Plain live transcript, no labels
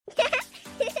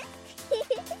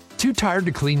Too tired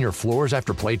to clean your floors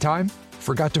after playtime?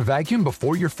 Forgot to vacuum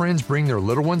before your friends bring their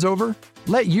little ones over?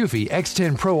 Let Eufy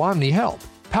X10 Pro Omni help.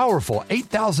 Powerful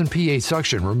 8,000 PA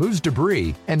suction removes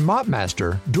debris, and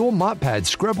MopMaster dual mop pads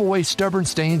scrub away stubborn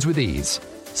stains with ease.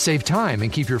 Save time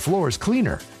and keep your floors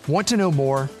cleaner. Want to know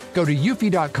more? Go to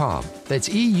eufy.com, that's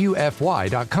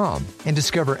EUFY.com, and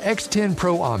discover X10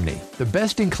 Pro Omni, the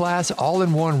best-in-class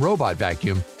all-in-one robot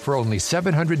vacuum for only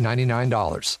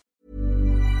 $799.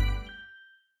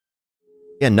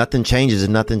 Yeah, nothing changes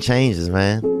and nothing changes,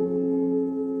 man.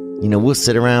 You know, we'll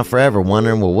sit around forever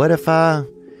wondering, well, what if I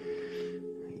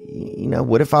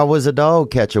was a dog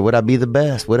catcher? Would I be the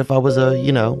best? What if I was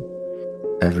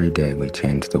Every day we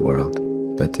change the world,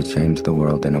 but to change the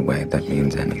world in a way that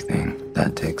means anything,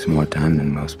 that takes more time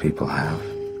than most people have.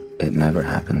 It never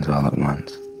happens all at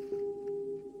once.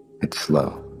 It's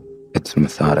slow. It's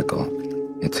methodical.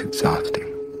 It's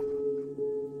exhausting.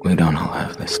 We don't all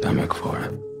have the stomach for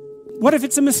it. What if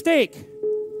it's a mistake?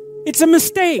 It's a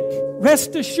mistake.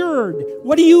 Rest assured.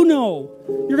 What do you know?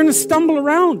 You're going to stumble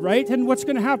around, right? And what's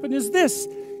going to happen is this.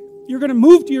 You're going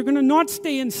to not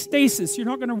stay in stasis. You're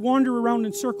not going to wander around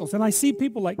in circles. And I see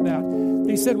people like that.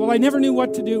 They said, well, I never knew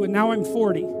what to do, and now I'm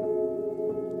 40.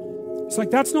 It's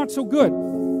like, that's not so good.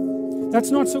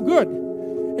 That's not so good.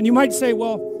 And you might say,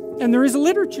 well, and there is a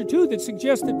literature, too, that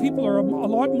suggests that people are a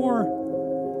lot more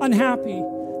unhappy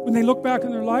when they look back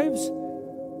on their lives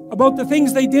about the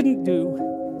things they didn't do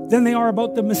than they are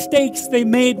about the mistakes they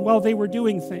made while they were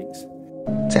doing things.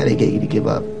 That's how they get you to give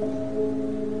up.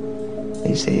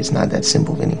 They say it's not that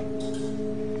simple, Vinny.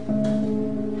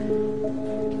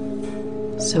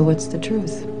 So what's the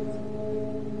truth?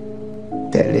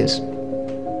 That it is.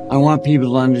 I want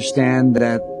people to understand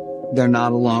that they're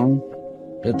not alone,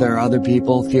 that there are other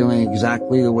people feeling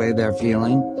exactly the way they're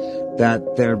feeling,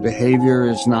 that their behavior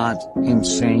is not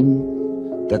insane,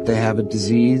 that they have a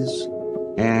disease,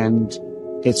 and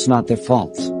it's not their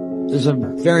fault. There's a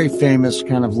very famous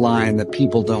kind of line that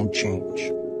people don't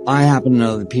change. I happen to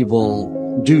know that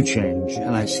people do change,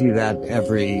 and I see that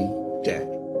every day.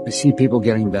 I see people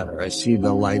getting better. I see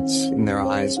the lights in their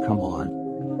eyes come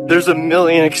on. There's a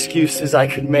million excuses I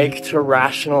could make to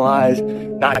rationalize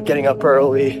not getting up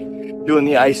early, doing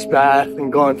the ice bath,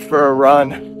 and going for a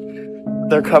run.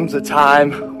 There comes a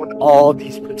time when all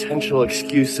these potential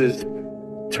excuses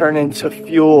turn into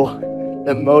fuel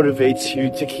that motivates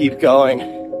you to keep going.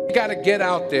 You got to get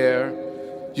out there.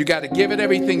 You got to give it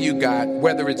everything you got,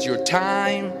 whether it's your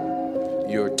time,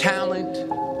 your talent,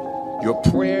 your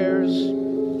prayers,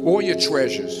 or your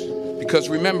treasures. Because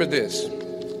remember this,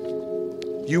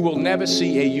 you will never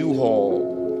see a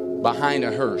U-Haul behind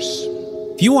a hearse.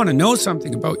 If you want to know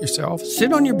something about yourself,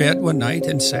 sit on your bed one night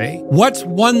and say, what's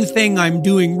one thing I'm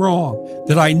doing wrong,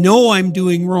 that I know I'm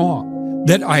doing wrong,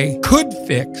 that I could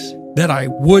fix, that I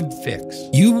would fix?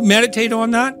 You meditate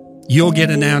on that, you'll get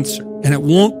an answer. And it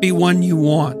won't be one you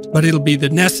want, but it'll be the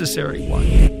necessary one.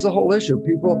 It's a whole issue.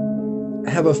 People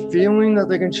have a feeling that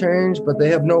they can change, but they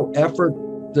have no effort.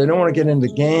 They don't want to get in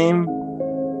the game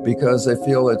because they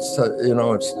feel it's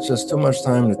just too much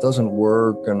time and it doesn't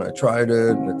work. And I tried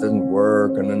it and it didn't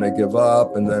work. And then they give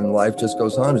up and then life just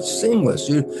goes on. It's seamless.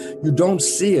 You don't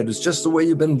see it. It's just the way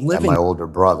you've been living. And my older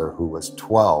brother, who was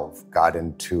 12, got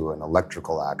into an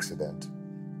electrical accident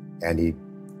and he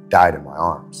died in my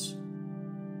arms.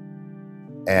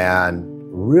 And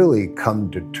really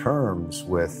come to terms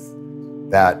with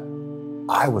that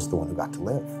I was the one who got to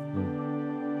live.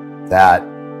 That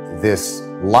this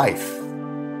life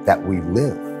that we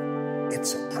live,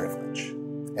 it's a privilege.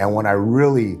 And when I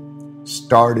really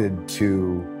started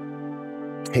to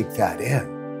take that in,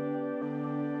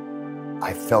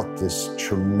 I felt this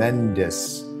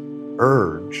tremendous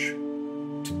urge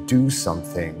to do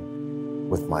something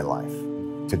with my life,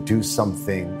 to do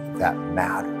something that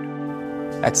mattered.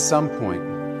 At some point,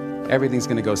 everything's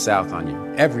going to go south on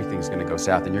you. Everything's going to go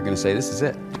south, and you're going to say, this is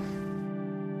it.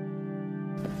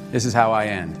 This is how I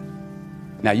end.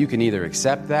 Now, you can either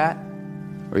accept that,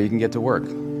 or you can get to work.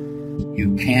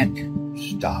 You can't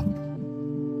stop.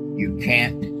 You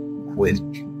can't quit.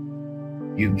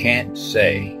 You can't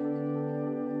say,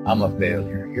 I'm a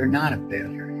failure. You're not a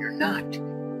failure. You're not.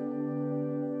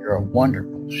 You're a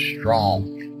wonderful,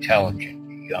 strong,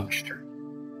 intelligent youngster.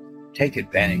 Take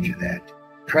advantage of that.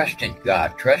 Trust in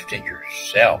God. Trust in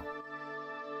yourself.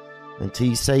 Until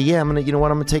you say, yeah, I'm going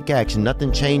to take action.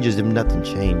 Nothing changes if nothing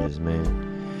changes, man.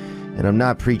 And I'm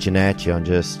not preaching at you. I'm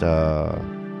just, I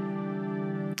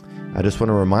just want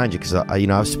to remind you, because,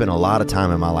 I've spent a lot of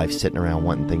time in my life sitting around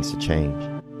wanting things to change.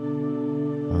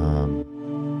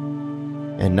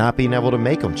 And not being able to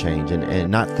make them change and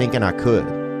not thinking I could.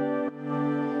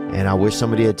 And I wish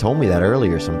somebody had told me that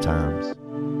earlier sometimes.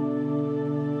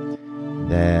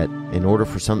 That in order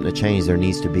for something to change, there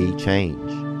needs to be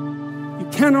change. You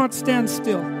cannot stand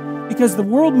still because the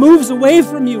world moves away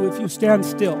from you if you stand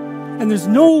still. And there's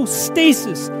no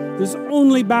stasis. There's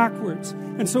only backwards.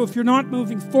 And so if you're not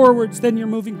moving forwards, then you're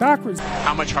moving backwards.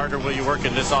 How much harder will you work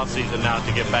in this offseason now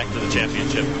to get back to the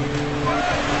championship?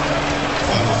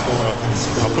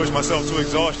 I'll push myself to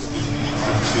exhaustion.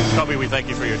 Kobe, we thank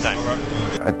you for your time.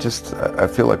 I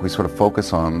feel like we sort of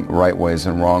focus on right ways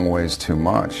and wrong ways too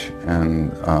much.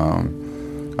 And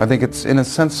I think it's, in a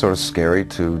sense, sort of scary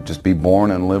to just be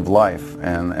born and live life.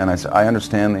 And I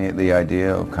understand the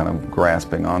idea of kind of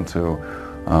grasping onto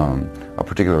a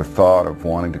particular thought of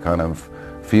wanting to kind of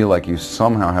feel like you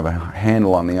somehow have a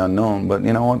handle on the unknown. But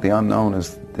you know what? The unknown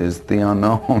is the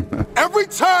unknown. Every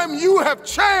time you have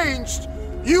changed,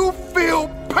 you feel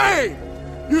pain.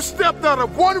 You stepped out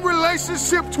of one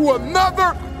relationship to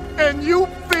another and you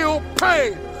feel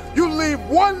pain. You leave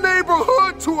one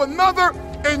neighborhood to another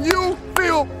and you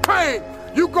feel pain.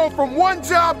 You go from one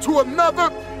job to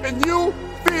another and you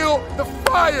feel the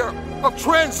fire of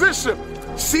transition.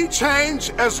 See change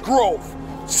as growth.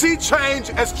 See change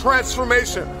as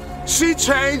transformation. See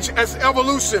change as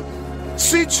evolution.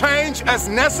 See change as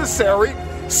necessary.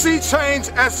 See change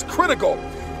as critical.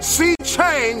 See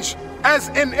change as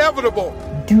inevitable.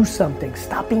 Do something.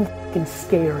 Stop being fucking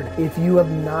scared if you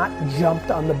have not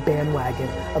jumped on the bandwagon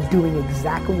of doing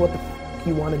exactly what the fuck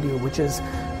you want to do, which is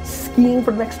skiing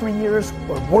for the next 3 years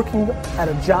or working at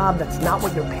a job that's not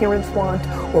what your parents want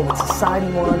or what society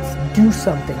wants. Do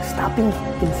something. Stop being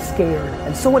fucking scared.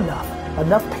 And so enough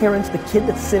parents, the kid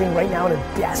that's sitting right now at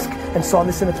a desk and saw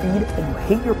this in a feed and you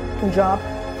hate your fucking job,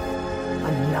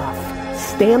 enough.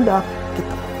 Stand up, get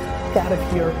the fuck out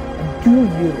of here and do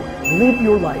you. Live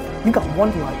your life. You got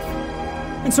one life.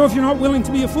 And so if you're not willing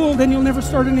to be a fool, then you'll never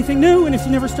start anything new. And if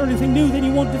you never start anything new, then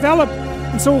you won't develop.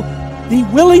 And so the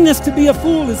willingness to be a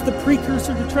fool is the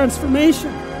precursor to transformation.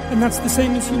 And that's the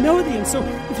same as humility. And so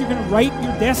if you're going to write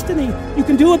your destiny, you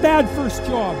can do a bad first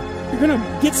job. You're going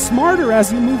to get smarter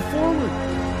as you move forward.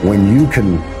 When you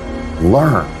can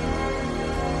learn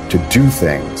to do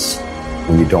things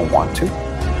when you don't want to,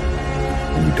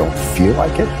 when you don't feel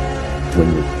like it,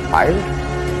 when you're tired,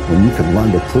 when you can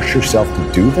learn to push yourself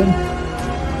to do them,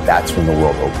 that's when the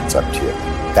world opens up to you.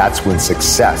 That's when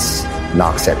success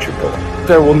knocks at your door.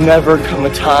 There will never come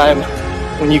a time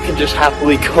when you can just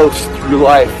happily coast through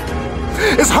life.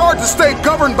 It's hard to stay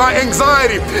governed by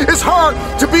anxiety. It's hard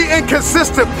to be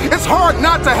inconsistent. It's hard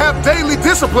not to have daily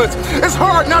disciplines. It's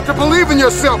hard not to believe in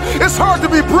yourself. It's hard to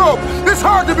be broke. It's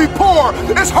hard to be poor.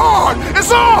 It's hard.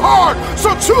 It's all hard. So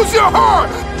choose your heart.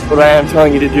 What I am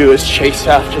telling you to do is chase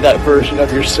after that version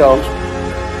of yourself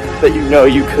that you know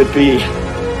you could be.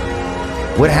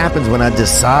 What happens when I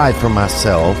decide for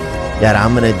myself that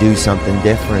I'm going to do something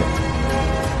different?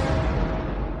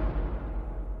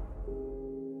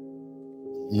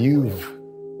 You've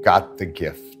got the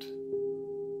gift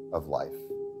of life.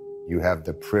 You have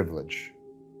the privilege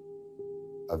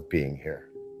of being here.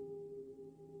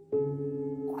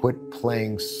 Quit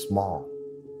playing small.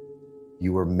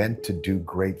 You were meant to do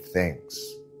great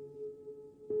things.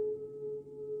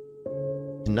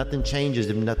 Nothing changes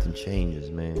if nothing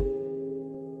changes, man.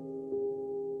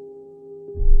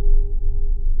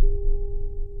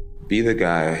 Be the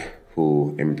guy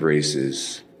who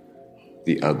embraces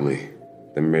the ugly,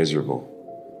 the miserable.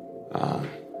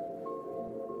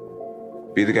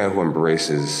 Be the guy who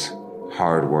embraces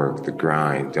hard work, the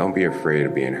grind. Don't be afraid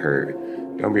of being hurt.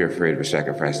 Don't be afraid of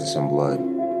sacrificing some blood.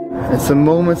 It's the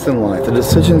moments in life, the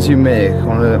decisions you make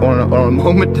on a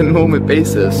moment-to-moment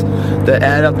basis that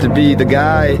add up to be the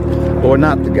guy or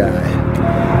not the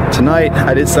guy. Tonight,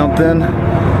 I did something,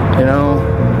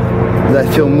 that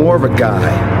I feel more of a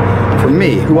guy. For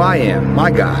me, who I am,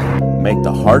 my guy. Make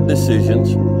the hard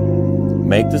decisions,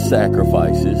 make the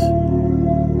sacrifices,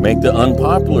 make the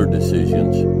unpopular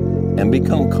decisions, and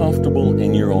become comfortable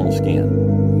in your own skin.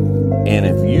 And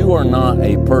if you are not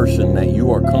a person that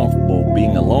you are comfortable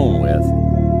being alone with,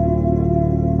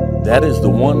 that is the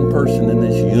one person in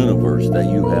this universe that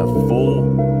you have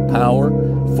full power,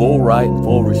 full right,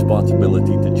 full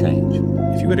responsibility to change.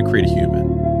 If you had to create a human,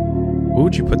 what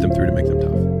would you put them through to make them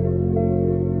tough?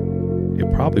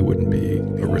 It probably wouldn't be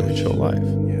a really chill life.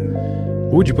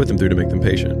 What would you put them through to make them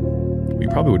patient? You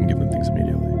probably wouldn't give them things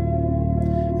immediately.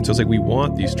 And so it's like we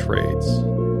want these traits,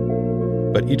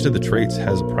 but each of the traits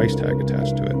has a price tag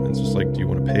attached to it. And it's just like, do you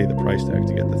want to pay the price tag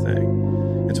to get the thing?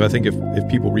 And so I think if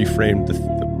people reframe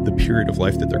the period of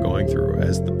life that they're going through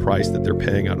as the price that they're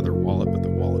paying out of their wallet, but the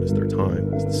wallet is their time,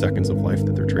 time, it's the seconds of life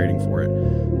that they're trading for it,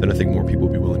 then I think more people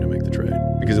will be willing to make the trade.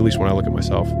 Because at least when I look at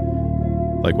myself,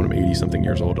 like when I'm 80 something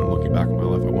years old and I'm looking back on my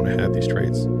life, I want to have these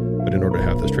traits. But in order to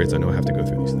have those traits, I know I have to go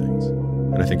through these things.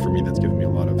 And I think for me, that's given me a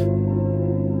lot of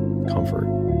comfort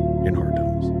in hard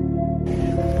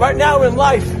times. Right now in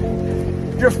life,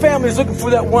 your family is looking for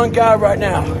that one guy right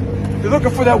now. They're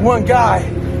looking for that one guy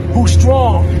who's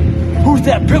strong, who's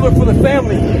that pillar for the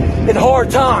family in hard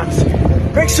times.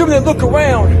 Make sure they look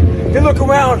around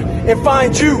and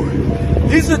find you.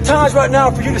 These are the times right now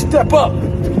for you to step up.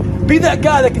 Be that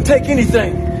guy that can take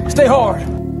anything. Stay hard.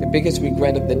 The biggest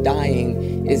regret of the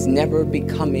dying is never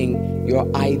becoming your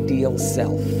ideal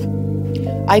self.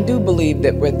 I do believe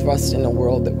that we're thrust in a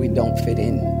world that we don't fit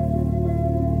in.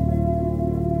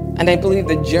 And I believe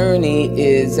the journey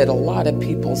is that a lot of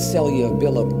people sell you a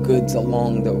bill of goods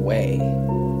along the way.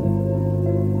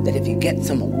 That if you get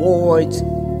some awards,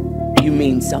 you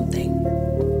mean something.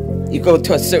 You go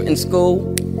to a certain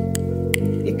school,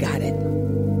 you got it.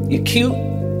 You're cute,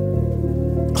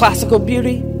 classical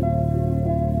beauty,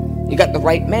 you got the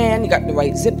right man, you got the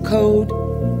right zip code,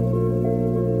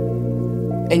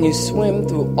 and you swim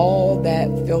through all that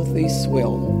filthy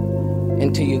swill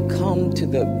until you come to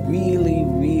the really,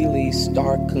 really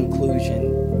stark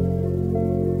conclusion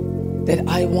that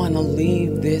I want to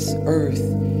leave this earth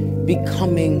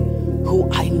becoming who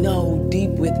I know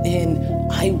deep within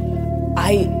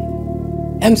I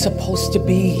am supposed to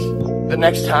be. The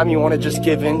next time you want to just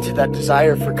give in to that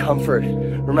desire for comfort,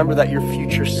 remember that your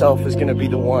future self is going to be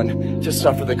the one to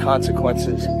suffer the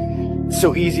consequences. It's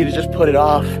so easy to just put it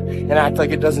off and act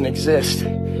like it doesn't exist.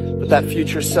 But that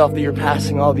future self that you're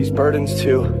passing all these burdens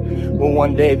to will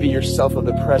one day be yourself of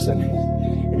the present,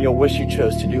 and you'll wish you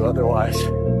chose to do otherwise.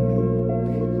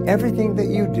 Everything that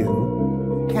you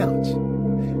do counts.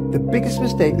 The biggest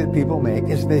mistake that people make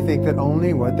is they think that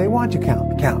only what they want to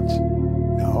count counts.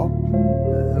 No.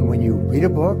 When you read a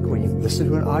book, when you listen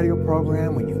to an audio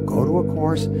program, when you go to a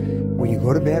course, when you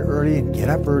go to bed early and get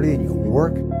up early and you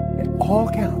work, it all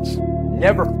counts.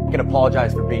 Never f***ing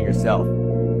apologize for being yourself.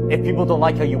 If people don't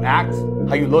like how you act,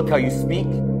 how you look, how you speak,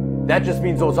 that just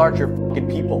means those aren't your f***ing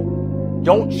people.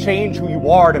 Don't change who you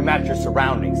are to match your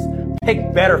surroundings.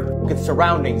 Pick better f***ing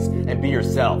surroundings and be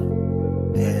yourself.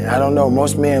 Yeah, I don't know.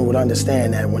 Most men would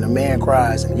understand that when a man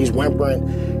cries and he's whimpering,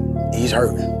 he's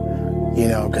hurting. You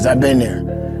know, because I've been there.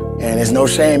 And there's no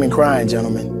shame in crying,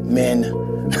 gentlemen. Men,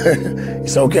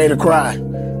 it's okay to cry.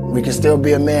 We can still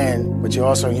be a man, but you're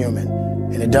also human.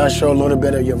 And it does show a little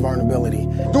bit of your vulnerability.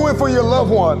 Do it for your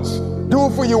loved ones. Do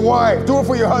it for your wife. Do it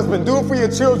for your husband. Do it for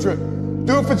your children.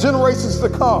 Do it for generations to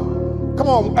come. Come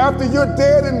on, after you're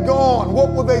dead and gone,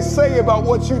 what will they say about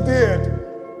what you did?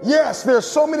 Yes, there's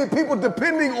so many people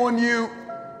depending on you,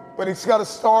 but it's got to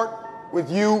start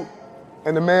with you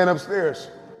and the man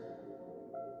upstairs.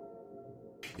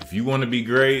 If you want to be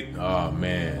great, oh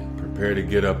man, prepare to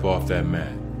get up off that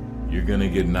mat. You're going to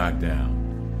get knocked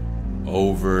down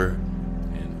over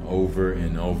and over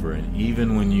and over. And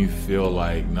even when you feel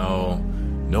like, I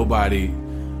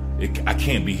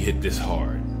can't be hit this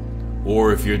hard.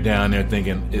 Or if you're down there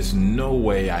thinking, there's no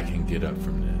way I can get up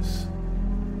from this.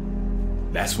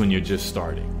 That's when you're just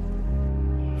starting.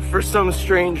 For some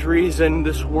strange reason,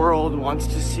 this world wants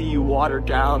to see you water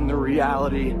down the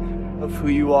reality of who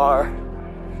you are.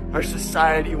 Our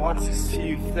society wants to see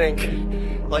you think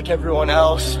like everyone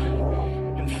else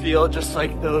and feel just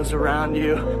like those around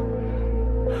you.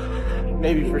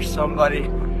 Maybe for somebody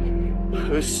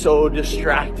who's so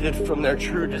distracted from their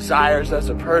true desires as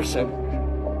a person,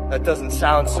 that doesn't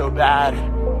sound so bad.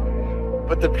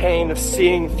 But the pain of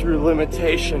seeing through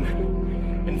limitation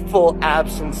in full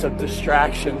absence of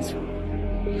distractions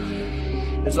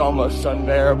is almost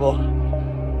unbearable.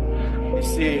 You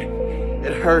see,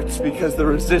 it hurts because the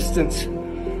resistance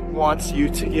wants you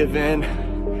to give in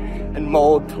and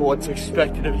mold to what's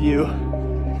expected of you.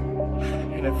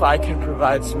 And if I can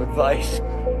provide some advice,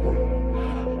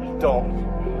 don't.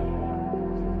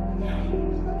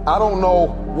 I don't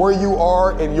know where you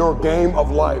are in your game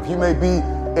of life. You may be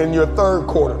in your third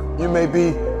quarter. You may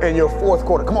be in your fourth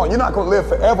quarter. Come on, you're not going to live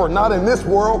forever, not in this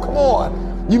world. Come on.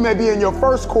 You may be in your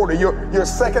first quarter, your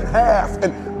second half,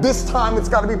 and this time it's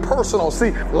got to be personal.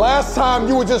 See, last time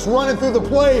you were just running through the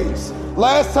plays.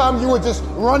 Last time you were just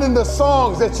running the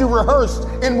songs that you rehearsed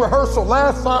in rehearsal.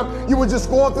 Last time you were just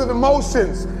going through the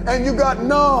motions and you got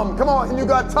numb. Come on, and you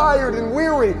got tired and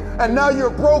weary, and now you're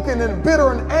broken and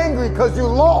bitter and angry because you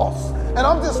lost. And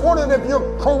I'm just wondering if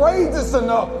you're courageous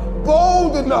enough,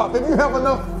 bold enough, if you have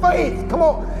enough faith, come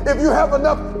on, if you have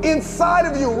enough inside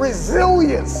of you,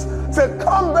 resilience to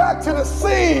come back to the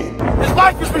scene. This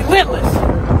life is relentless.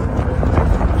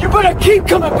 You better keep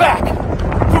coming back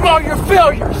from all your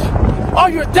failures, all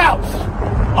your doubts,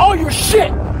 all your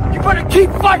shit. You better keep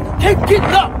fighting, keep getting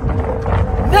up.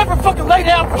 Never fucking lay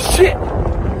down for shit.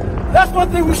 That's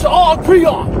one thing we should all agree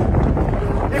on.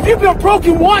 If you've been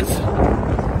broken once,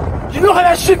 you know how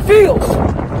that shit feels.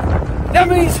 That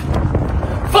means,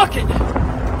 fuck it,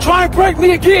 try and break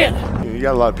me again. You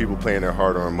got a lot of people paying their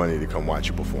hard-earned money to come watch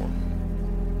you perform.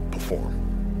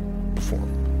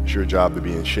 It's your job to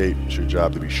be in shape. It's your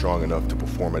job to be strong enough to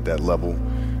perform at that level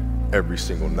every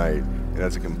single night. And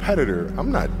as a competitor, I'm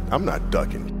not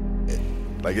ducking.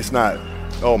 Like, it's not,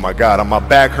 oh my God, my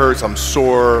back hurts, I'm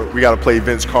sore, we got to play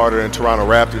Vince Carter and Toronto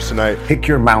Raptors tonight. Pick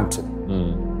your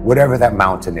mountain, whatever that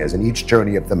mountain is. And each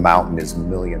journey of the mountain is a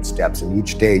million steps. And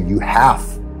each day you have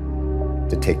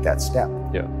to take that step.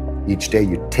 Yeah. Each day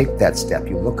you take that step.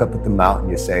 You look up at the mountain,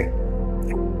 you say,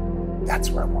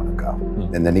 that's where I want to go.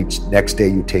 And then each next day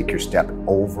you take your step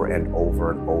over and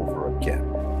over and over again.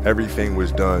 Everything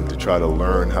was done to try to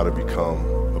learn how to become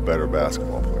a better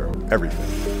basketball player.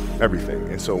 Everything.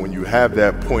 And so when you have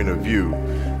that point of view,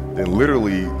 then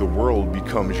literally the world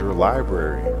becomes your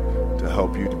library to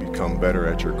help you to become better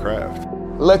at your craft.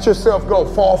 Let yourself go,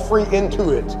 fall free into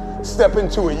it, step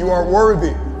into it. You are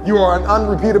worthy. You are an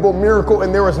unrepeatable miracle,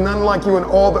 and there is none like you in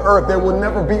all the earth. There will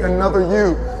never be another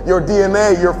you. Your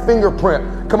DNA, your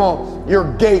fingerprint, come on,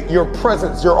 your gait, your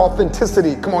presence, your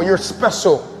authenticity. Come on, you're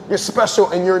special. You're special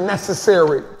and you're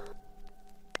necessary.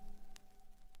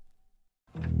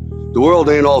 The world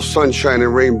ain't all sunshine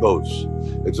and rainbows.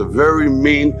 It's a very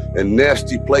mean and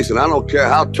nasty place, and I don't care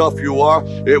how tough you are,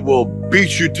 it will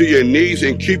beat you to your knees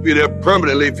and keep you there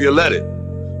permanently if you let it.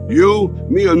 You,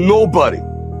 me, or nobody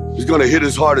is gonna hit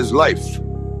as hard as life.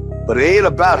 But it ain't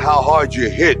about how hard you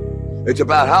hit. It's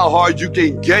about how hard you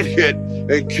can get hit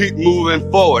and keep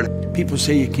moving forward. People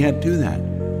say you can't do that.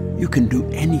 You can do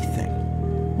anything.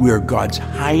 We are God's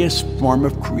highest form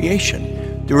of creation.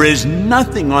 There is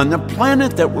nothing on the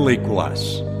planet that will equal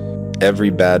us. Every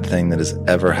bad thing that has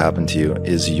ever happened to you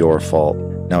is your fault.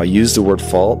 Now, I use the word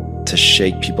fault to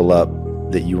shake people up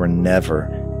that you are never,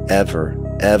 ever,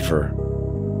 ever,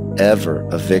 ever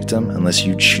a victim unless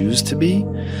you choose to be.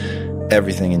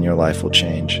 Everything in your life will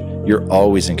change. You're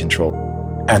always in control.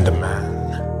 And a man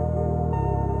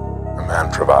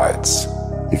provides.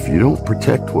 If you don't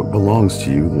protect what belongs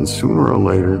to you, then sooner or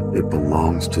later, it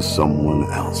belongs to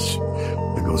someone else.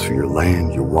 It goes for your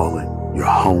land, your wallet, your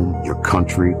home, your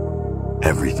country,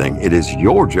 everything. It is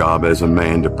your job as a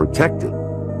man to protect it.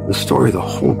 The story of the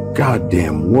whole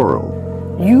goddamn world.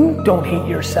 You don't hate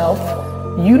yourself.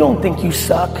 You don't think you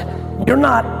suck. You're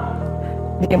not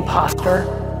the imposter.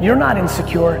 You're not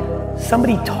insecure.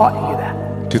 Somebody taught you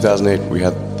that. 2008, we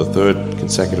had the third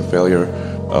consecutive failure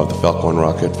of the Falcon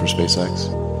rocket for SpaceX.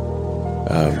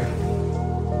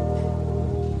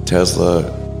 Tesla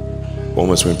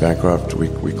almost went bankrupt.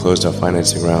 We closed our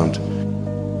financing round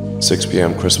 6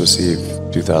 p.m. Christmas Eve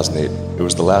 2008. It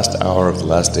was the last hour of the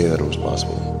last day that it was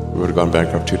possible. We would have gone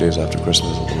bankrupt 2 days after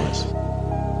Christmas otherwise.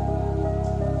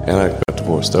 And I got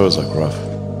divorced. That was like rough.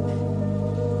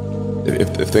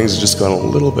 If things had just gone a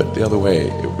little bit the other way,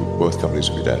 both companies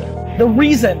would be dead. The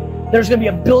reason there's going to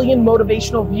be 1 billion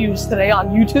motivational views today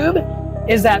on YouTube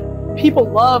is that people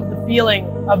love the feeling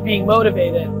of being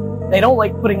motivated. They don't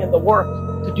like putting in the work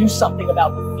to do something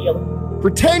about the feeling.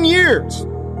 For 10 years,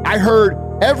 I heard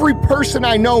every person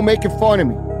I know making fun of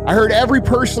me. I heard every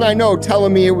person I know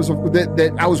telling me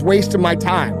that I was wasting my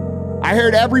time. I've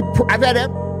had every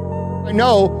I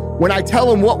know when I tell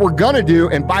them what we're gonna do,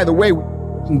 and by the way,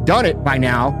 we've done it by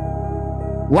now,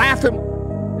 laugh at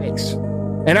mistakes.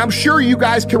 And I'm sure you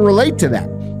guys can relate to that.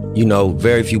 You know,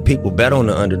 very few people bet on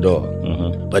the underdog.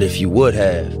 But if you would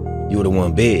have, you would have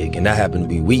won big. And that happened to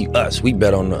be we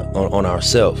bet on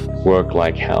ourselves. Work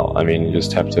like hell. I mean, you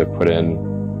just have to put in,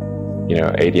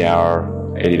 80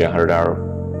 to 100 hour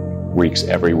weeks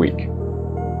every week.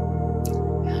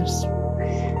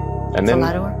 And then a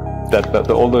lot of work.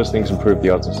 All those things improve the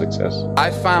odds of success.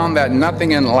 I found that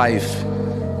nothing in life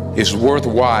is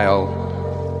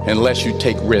worthwhile unless you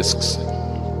take risks.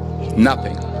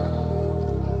 Nothing.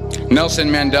 Nelson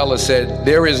Mandela said,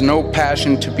 "There is no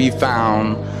passion to be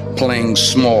found playing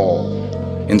small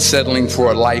and settling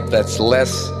for a life that's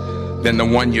less than the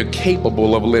one you're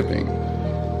capable of living."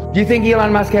 Do you think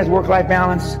Elon Musk has work-life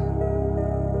balance?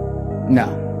 No.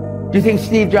 Do you think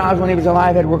Steve Jobs, when he was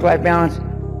alive, had work-life balance?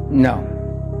 No.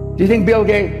 Do you think Bill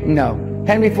Gates? No.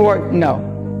 Henry Ford? No.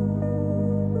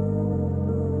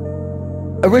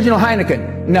 Original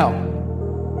Heineken? No.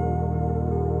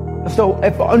 So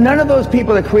if none of those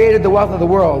people that created the wealth of the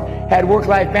world had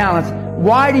work-life balance,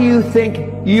 why do you think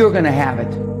you're going to have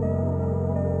it?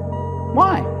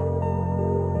 Why?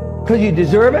 Because you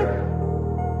deserve it?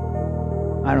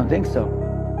 I don't think so.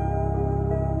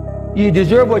 You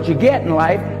deserve what you get in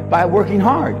life by working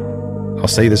hard. I'll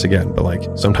say this again, but like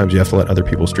sometimes you have to let other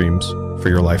people's dreams for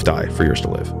your life die for yours to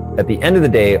live. At the end of the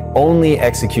day, only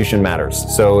execution matters.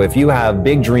 So if you have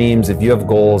big dreams, if you have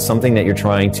goals, something that you're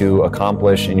trying to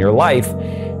accomplish in your life,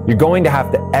 you're going to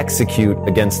have to execute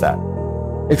against that.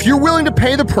 If you're willing to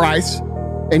pay the price,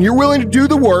 and you're willing to do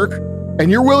the work, and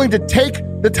you're willing to take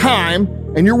the time,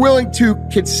 and you're willing to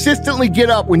consistently get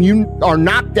up when you are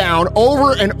knocked down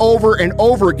over and over and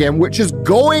over again, which is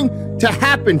going to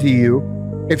happen to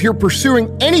you if you're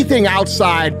pursuing anything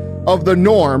outside of the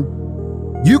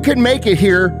norm, you can make it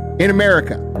here in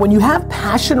America. When you have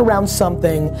passion around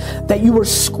something that you are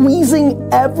squeezing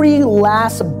every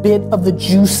last bit of the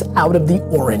juice out of the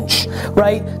orange,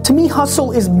 right? To me,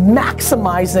 hustle is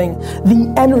maximizing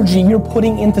the energy you're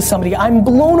putting into somebody. I'm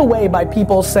blown away by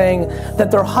people saying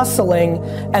that they're hustling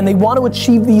and they want to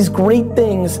achieve these great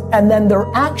things and then their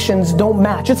actions don't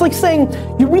match. It's like saying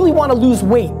you really want to lose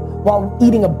weight while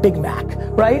eating a Big Mac,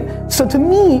 right? So to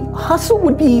me, hustle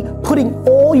would be putting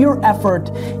all your effort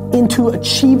into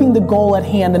achieving the goal at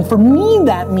hand. And for me,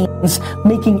 that means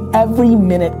making every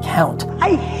minute count.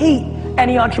 I hate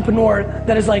any entrepreneur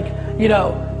that is like, you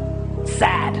know,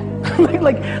 sad.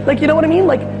 like, you know what I mean?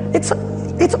 Like, it's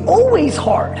always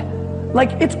hard.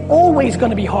 Like, it's always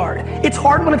gonna be hard. It's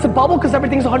hard when it's a bubble because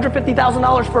everything's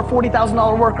 $150,000 for a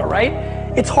 $40,000 worker, right?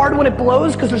 It's hard when it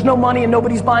blows because there's no money and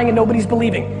nobody's buying and nobody's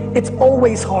believing. It's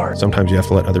always hard. Sometimes you have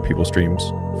to let other people's dreams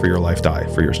for your life die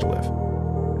for yours to live.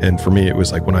 And for me, it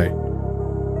was like when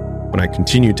I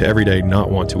continued to every day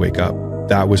not want to wake up,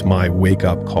 that was my wake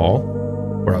up call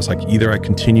where I was like, either I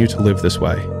continue to live this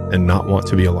way and not want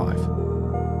to be alive,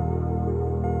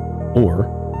 or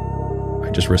I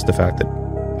just risk the fact that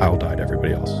I'll die to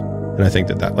everybody else. And I think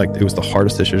that like, it was the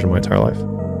hardest decision of my entire life,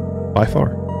 by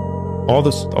far. All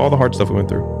the hard stuff we went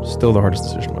through, still the hardest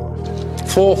decision of my life.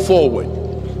 Fall forward.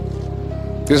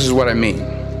 This is what I mean.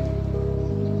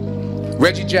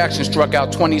 Reggie Jackson struck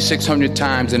out 2,600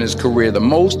 times in his career, the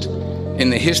most in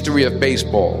the history of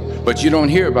baseball. But you don't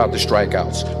hear about the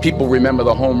strikeouts. People remember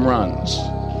the home runs.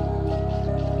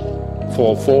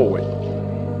 Fall forward.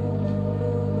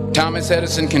 Thomas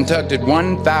Edison conducted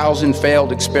 1,000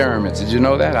 failed experiments. Did you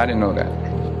know that? I didn't know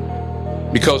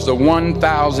that. Because the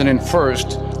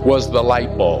 1,001st was the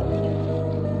light bulb.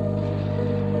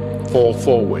 Fall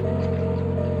forward.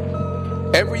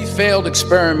 Every failed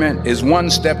experiment is one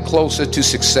step closer to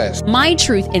success. My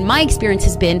truth in my experience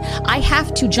has been I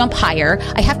have to jump higher,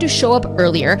 I have to show up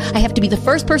earlier, I have to be the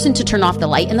first person to turn off the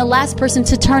light and the last person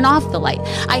to turn off the light.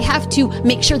 I have to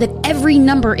make sure that every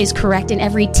number is correct and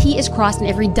every T is crossed and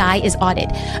every die is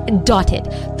dotted.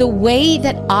 The way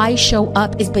that I show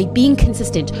up is by being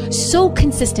consistent, so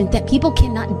consistent that people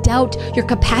cannot doubt your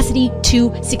capacity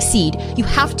to succeed. You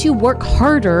have to work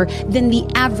harder than the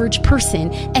average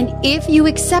person, and if you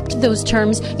accept those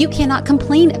terms, you cannot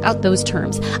complain about those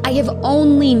terms. I have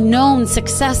only known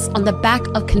success on the back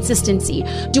of consistency.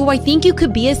 Do I think you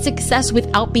could be a success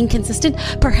without being consistent?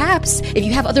 Perhaps, if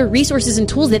you have other resources and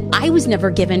tools that I was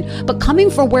never given, but coming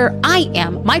from where I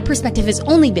am, my perspective has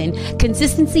only been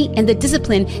consistency, and the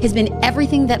discipline has been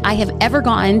everything that I have ever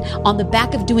gotten on the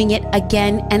back of doing it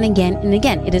again and again and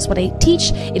again. It is what I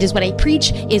teach, it is what I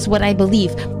preach, it is what I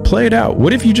believe. Play it out.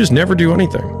 What if you just never do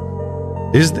anything?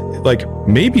 Like,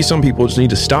 maybe some people just need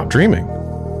to stop dreaming.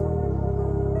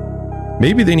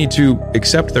 Maybe they need to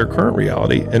accept their current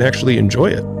reality and actually enjoy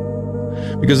it.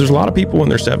 Because there's a lot of people when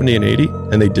they're 70 and 80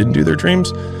 and they didn't do their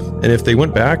dreams. And if they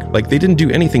went back, like, they didn't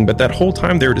do anything, but that whole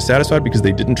time they were dissatisfied because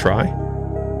they didn't try.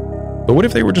 But what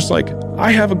if they were just like,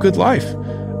 I have a good life.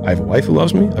 I have a wife who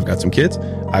loves me. I've got some kids.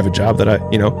 I have a job that I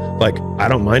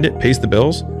don't mind it, pays the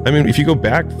bills. I mean, if you go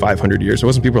back 500 years, it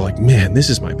wasn't people like, man, this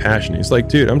is my passion. It's like,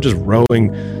 dude, I'm just rowing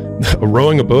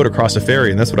a boat across a ferry,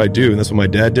 and that's what I do. And that's what my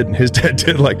dad did and his dad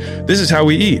did. Like, this is how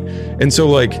we eat. And so,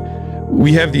 like,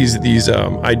 we have these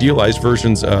idealized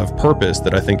versions of purpose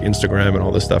that I think Instagram and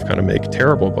all this stuff kind of make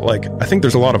terrible. But, like, I think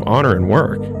there's a lot of honor in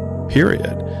work, period.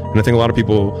 And I think a lot of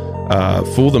people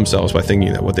fool themselves by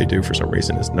thinking that what they do for some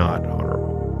reason is not honorable.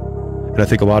 And I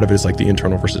think a lot of it is like the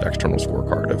internal versus external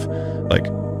scorecard of, like,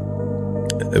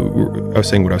 I was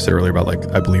saying what I said earlier about, like,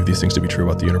 I believe these things to be true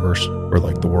about the universe or,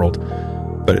 like, the world.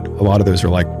 But a lot of those are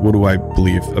like, what do I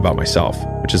believe about myself?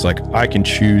 Which is like, I can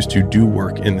choose to do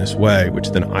work in this way, which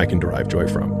then I can derive joy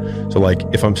from. So, like,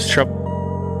 if I'm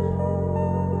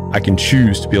I can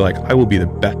choose to be like, I will be the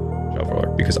best shoveler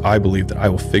because I believe that I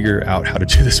will figure out how to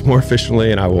do this more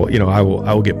efficiently, and I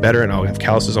will get better, and I'll have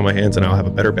calluses on my hands, and I'll have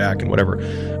a better back and whatever.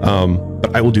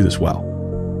 But I will do this well.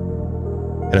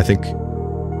 And I think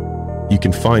you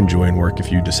can find joy in work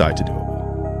if you decide to do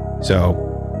it. So,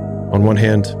 on one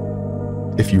hand,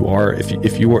 if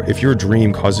your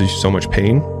dream causes you so much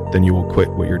pain, then you will quit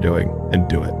what you're doing and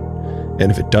do it.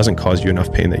 And if it doesn't cause you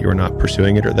enough pain that you're not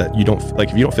pursuing it, or that you don't like,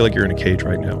 if you don't feel like you're in a cage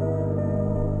right now,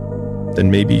 then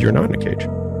maybe you're not in a cage,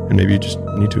 and maybe you just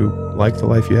need to like the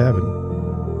life you have,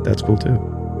 and that's cool too.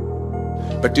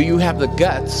 But do you have the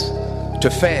guts to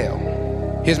fail?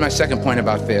 Here's my second point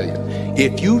about failure.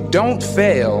 If you don't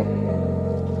fail,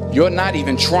 you're not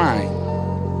even trying.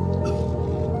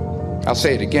 I'll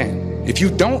say it again. If you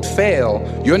don't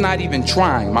fail, you're not even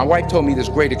trying. My wife told me this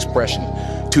great expression.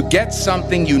 To get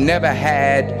something you never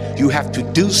had, you have to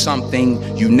do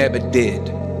something you never did.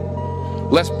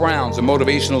 Les Brown's a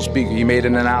motivational speaker. He made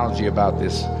an analogy about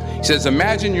this. He says,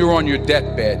 imagine you're on your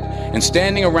deathbed, and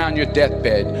standing around your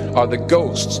deathbed are the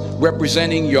ghosts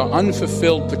representing your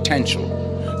unfulfilled potential.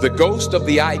 The ghost of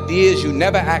the ideas you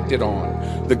never acted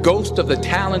on. The ghost of the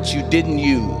talents you didn't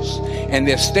use. And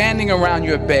they're standing around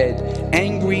your bed,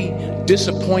 angry,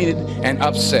 disappointed, and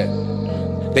upset.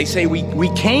 They say, we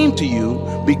came to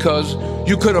you because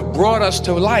you could have brought us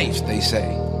to life, they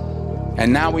say.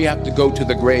 And now we have to go to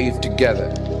the grave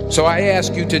together. So I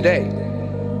ask you today,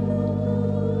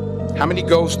 how many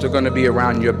ghosts are going to be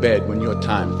around your bed when your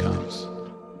time comes?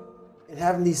 And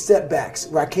having these setbacks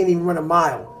where I can't even run a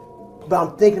mile, but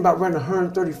I'm thinking about running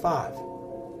 135.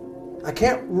 I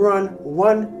can't run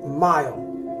 1 mile.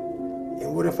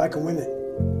 And what if I can win it?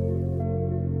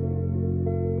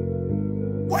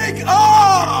 Wake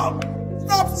up!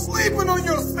 Stop sleeping on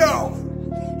yourself.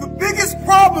 The biggest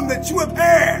problem that you have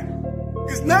had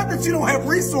is not that you don't have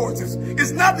resources.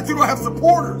 It's not that you don't have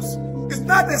supporters. It's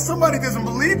not that somebody doesn't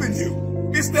believe in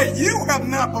you. It's that you have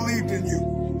not believed in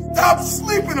you. Stop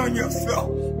sleeping on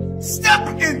yourself. Step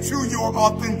into your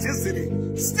authenticity.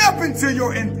 Step into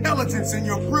your intelligence and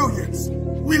your brilliance.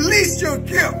 Release your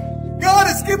gift. God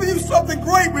has given you something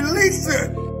great. Release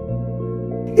it.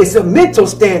 It's a mental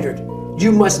standard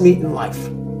you must meet in life.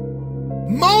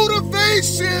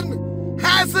 Motivation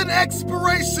has an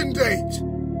expiration date.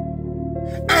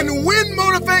 And when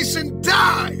motivation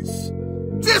dies,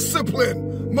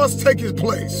 discipline must take its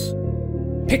place.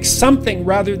 Pick something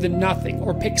rather than nothing,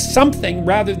 or pick something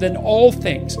rather than all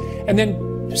things, and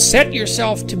then set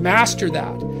yourself to master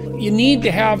that. You need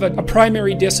to have a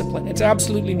primary discipline. It's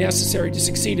absolutely necessary to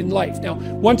succeed in life. Now,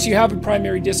 once you have a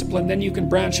primary discipline, then you can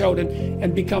branch out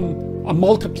and become a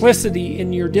multiplicity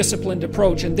in your disciplined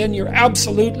approach, and then you're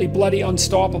absolutely bloody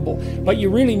unstoppable. But you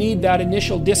really need that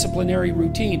initial disciplinary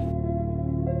routine.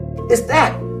 It's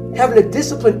that, having a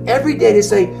discipline every day to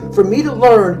say, for me to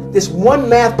learn this one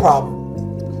math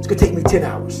problem, it's going to take me 10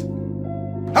 hours.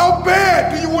 How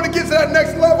bad do you want to get to that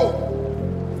next level?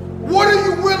 What are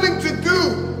you willing to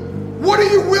do? What are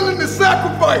you willing to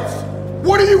sacrifice?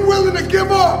 What are you willing to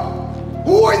give up?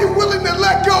 Who are you willing to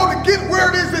let go to get where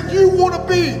it is that you want to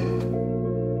be?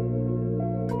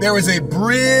 There is a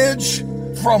bridge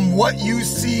from what you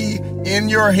see in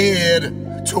your head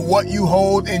to what you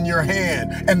hold in your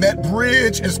hand. And that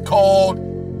bridge is called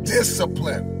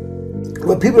discipline.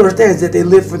 What people understand is that they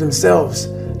live for themselves,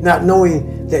 not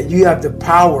knowing that you have the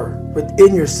power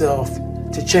within yourself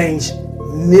to change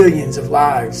millions of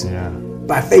lives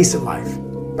by facing life,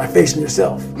 by facing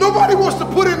yourself. Nobody wants to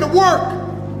put in the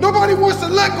work. Nobody wants to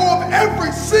let go of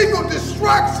every single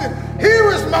distraction. Here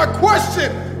is my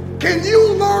question. Can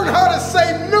you learn how to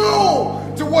say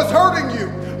no to what's hurting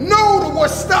you? No to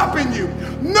what's stopping you?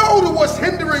 No to what's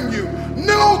hindering you?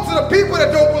 No to the people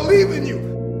that don't believe in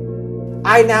you?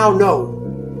 I now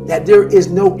know that there is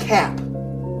no cap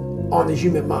on the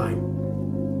human mind.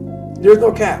 There's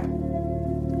no cap.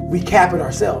 We cap it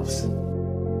ourselves.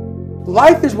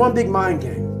 Life is one big mind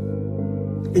game,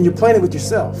 and you're playing it with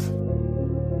yourself.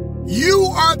 You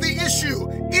are the issue.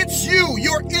 It's you.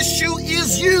 Your issue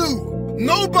is you.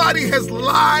 Nobody has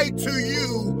lied to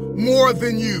you more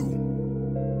than you.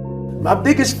 My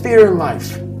biggest fear in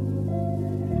life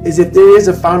is if there is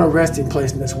a final resting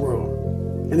place in this world,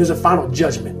 and there's a final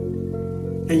judgment,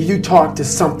 and you talk to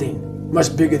something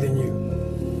much bigger than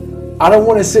you. I don't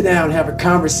want to sit down and have a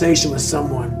conversation with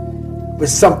someone with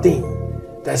something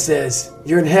that says,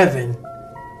 you're in heaven,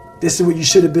 this is what you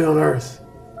should have been on earth.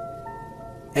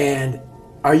 And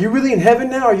are you really in heaven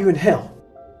now, or are you in hell?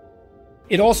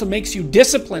 It also makes you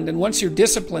disciplined, and once you're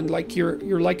disciplined, like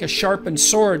you're like a sharpened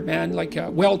sword, man, like a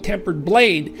well-tempered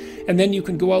blade, and then you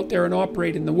can go out there and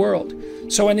operate in the world.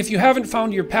 So, and if you haven't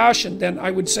found your passion, then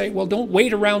I would say, well, don't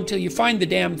wait around till you find the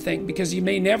damn thing, because you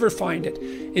may never find it.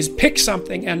 Is pick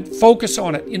something and focus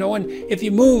on it, and if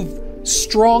you move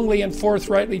strongly and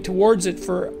forthrightly towards it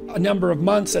for a number of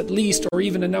months at least, or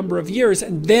even a number of years,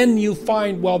 and then you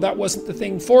find, well, that wasn't the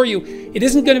thing for you, it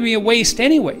isn't going to be a waste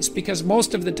anyways, because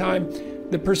most of the time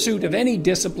the pursuit of any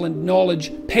disciplined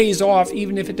knowledge pays off,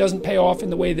 even if it doesn't pay off in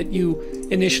the way that you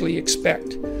initially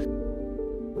expect.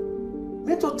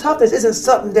 Mental toughness isn't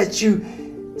something that you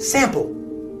sample.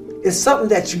 It's something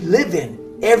that you live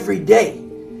in every day.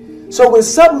 So when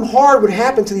something hard would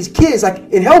happen to these kids, like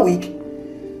in Hell Week,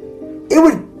 it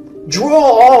would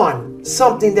draw on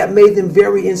something that made them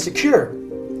very insecure.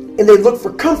 And they look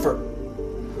for comfort.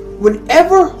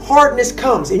 Whenever hardness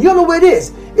comes, and you don't know what it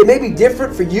is, it may be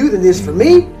different for you than it is for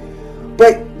me,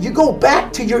 but you go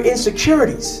back to your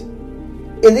insecurities.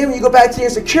 And then when you go back to your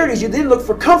insecurities, you then look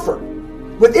for comfort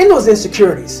within those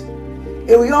insecurities.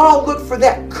 And we all look for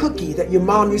that cookie that your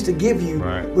mom used to give you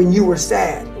when you were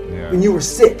sad, when you were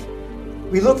sick.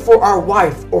 We look for our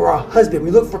wife or our husband.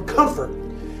 We look for comfort.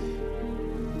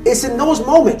 It's in those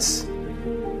moments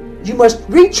you must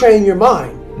retrain your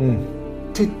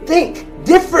mind to think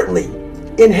differently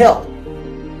in hell.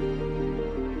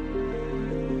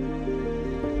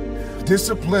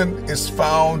 Discipline is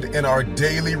found in our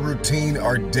daily routine,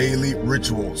 our daily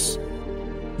rituals.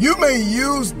 You may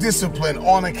use discipline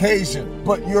on occasion,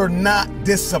 but you're not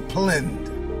disciplined.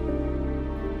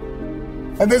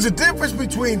 And there's a difference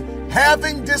between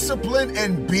having discipline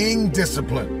and being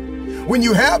disciplined. When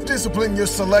you have discipline, you're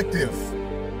selective.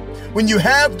 When you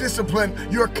have discipline,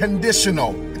 you're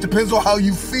conditional. It depends on how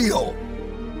you feel.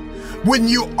 When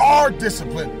you are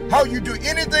disciplined, how you do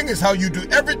anything is how you do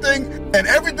everything, and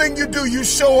everything you do, you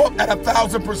show up at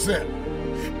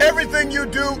 1,000%. Everything you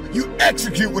do, you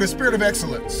execute with a spirit of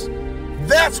excellence.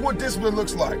 That's what discipline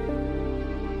looks like.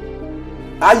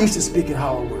 I used to speak in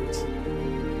hollow words.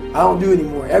 I don't do it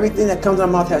anymore. Everything that comes out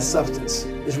of my mouth has substance.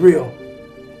 It's real.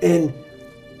 And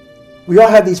we all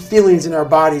have these feelings in our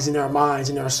bodies, in our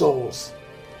minds, in our souls.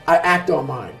 I act on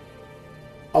mine.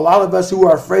 A lot of us who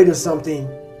are afraid of something,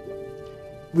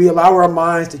 we allow our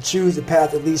minds to choose the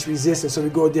path of least resistance, so we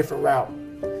go a different route.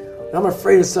 When I'm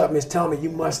afraid of something, it's telling me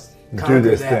you must conquer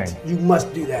this that. thing. You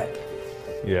must do that.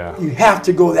 Yeah. You have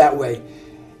to go that way.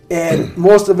 And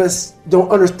most of us don't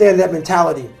understand that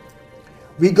mentality.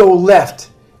 We go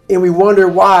left and we wonder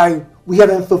why we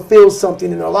haven't fulfilled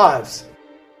something in our lives.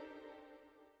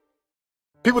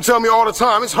 People tell me all the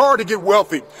time, it's hard to get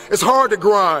wealthy. It's hard to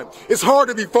grind. It's hard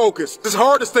to be focused. It's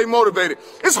hard to stay motivated.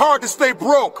 It's hard to stay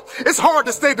broke. It's hard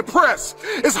to stay depressed.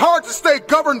 It's hard to stay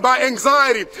governed by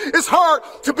anxiety. It's hard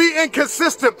to be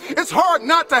inconsistent. It's hard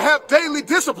not to have daily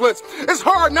disciplines. It's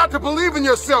hard not to believe in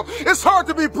yourself. It's hard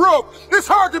to be broke. It's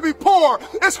hard to be poor.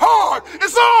 It's hard.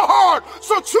 It's all hard.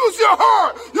 So choose your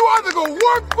heart. You either go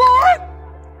work for it,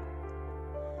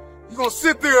 you're going to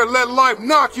sit there and let life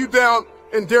knock you down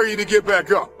and dare you to get back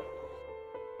up.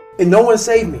 And no one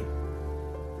saved me.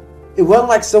 It wasn't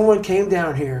like someone came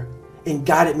down here and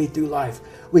guided me through life.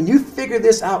 When you figure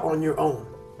this out on your own,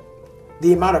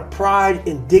 the amount of pride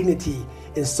and dignity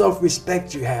and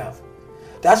self-respect you have.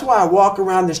 That's why I walk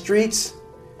around the streets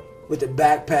with a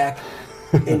backpack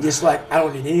and just like, I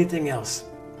don't need anything else.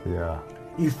 Yeah.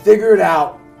 You figure it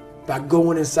out by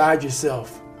going inside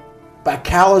yourself, by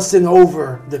callousing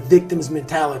over the victim's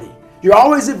mentality. You're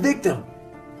always a victim.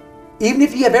 Even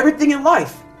if you have everything in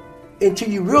life, until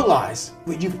you realize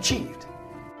what you've achieved.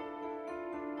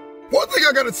 One thing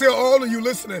I gotta tell all of you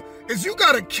listening is you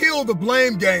gotta kill the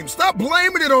blame game. Stop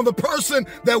blaming it on the person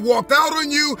that walked out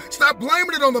on you. Stop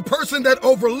blaming it on the person that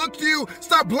overlooked you.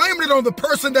 Stop blaming it on the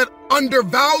person that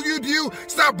undervalued you.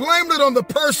 Stop blaming it on the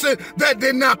person that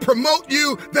did not promote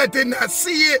you, that did not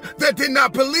see it, that did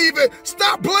not believe it.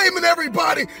 Stop blaming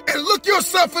everybody and look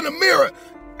yourself in the mirror.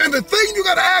 And the thing you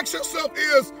gotta ask yourself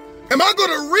is, am I going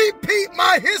to repeat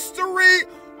my history,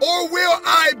 or will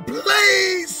I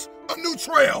blaze a new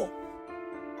trail?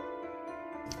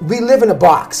 We live in a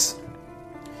box,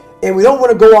 and we don't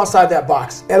want to go outside that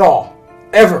box at all,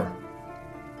 ever.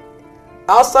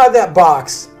 Outside that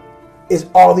box is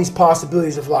all these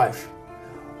possibilities of life.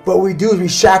 But what we do is we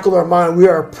shackle our mind. We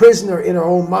are a prisoner in our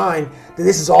own mind that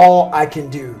this is all I can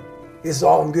do. This is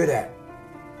all I'm good at.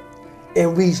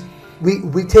 And we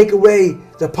take away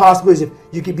the possibilities of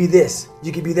you could be this,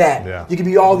 you could be that, you could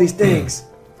be all these things.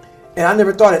 And I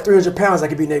never thought at 300 pounds I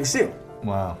could be Navy SEAL.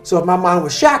 Wow. So if my mind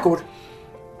was shackled,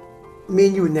 me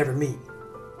and you would never meet.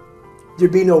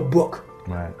 There'd be no book.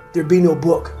 Right. There'd be no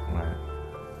book. Right.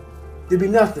 There'd be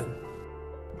nothing.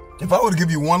 If I were to give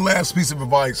you one last piece of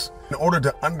advice, in order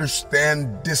to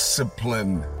understand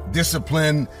discipline,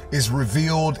 discipline is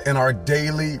revealed in our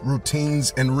daily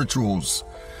routines and rituals.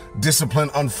 discipline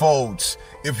unfolds.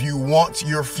 If you want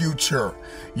your future,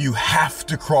 you have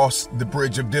to cross the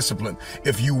bridge of discipline.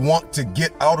 If you want to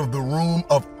get out of the room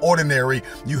of ordinary,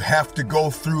 you have to go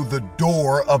through the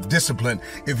door of discipline.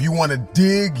 If you want to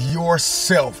dig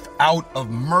yourself out of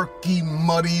murky,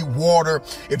 muddy water,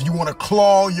 if you want to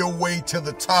claw your way to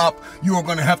the top, you are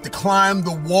going to have to climb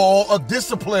the wall of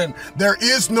discipline. There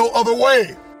is no other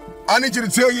way. I need you to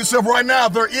tell yourself right now,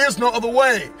 there is no other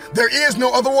way. There is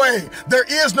no other way. There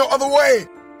is no other way.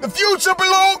 The future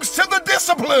belongs to the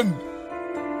discipline.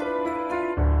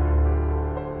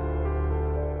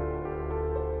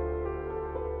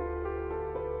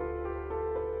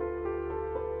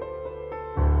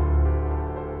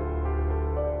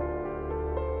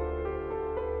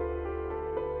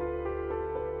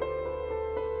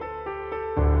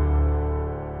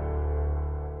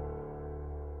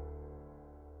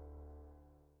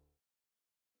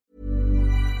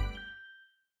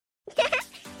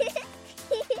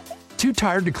 Too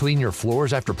tired to clean your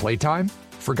floors after playtime?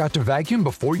 Forgot to vacuum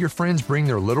before your friends bring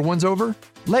their little ones over?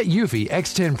 Let Eufy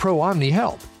X10 Pro Omni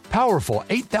help. Powerful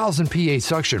 8,000 PA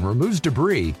suction removes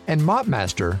debris, and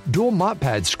MopMaster dual mop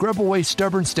pads scrub away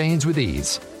stubborn stains with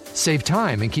ease. Save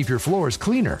time and keep your floors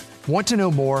cleaner. Want to know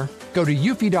more? Go to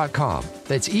eufy.com,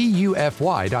 that's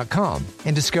EUFY.com,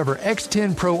 and discover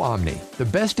X10 Pro Omni, the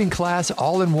best-in-class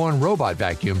all-in-one robot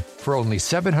vacuum for only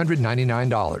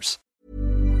 $799.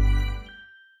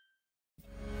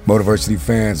 Motiversity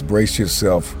fans, brace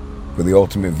yourself for the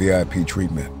ultimate VIP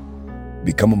treatment.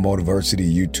 Become a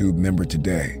Motiversity YouTube member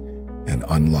today and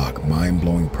unlock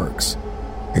mind-blowing perks,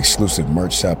 exclusive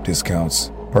merch shop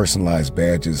discounts, personalized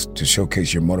badges to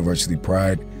showcase your Motiversity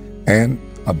pride, and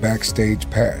a backstage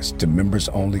pass to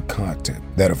members-only content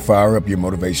that'll fire up your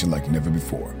motivation like never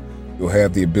before. You'll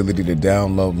have the ability to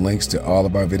download links to all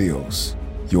of our videos,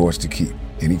 yours to keep,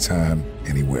 anytime,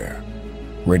 anywhere.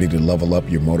 Ready to level up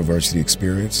your Motiversity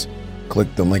experience? Click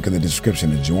the link in the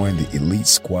description to join the Elite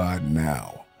Squad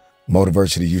now.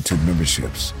 Motiversity YouTube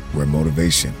memberships, where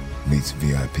motivation meets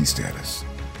VIP status.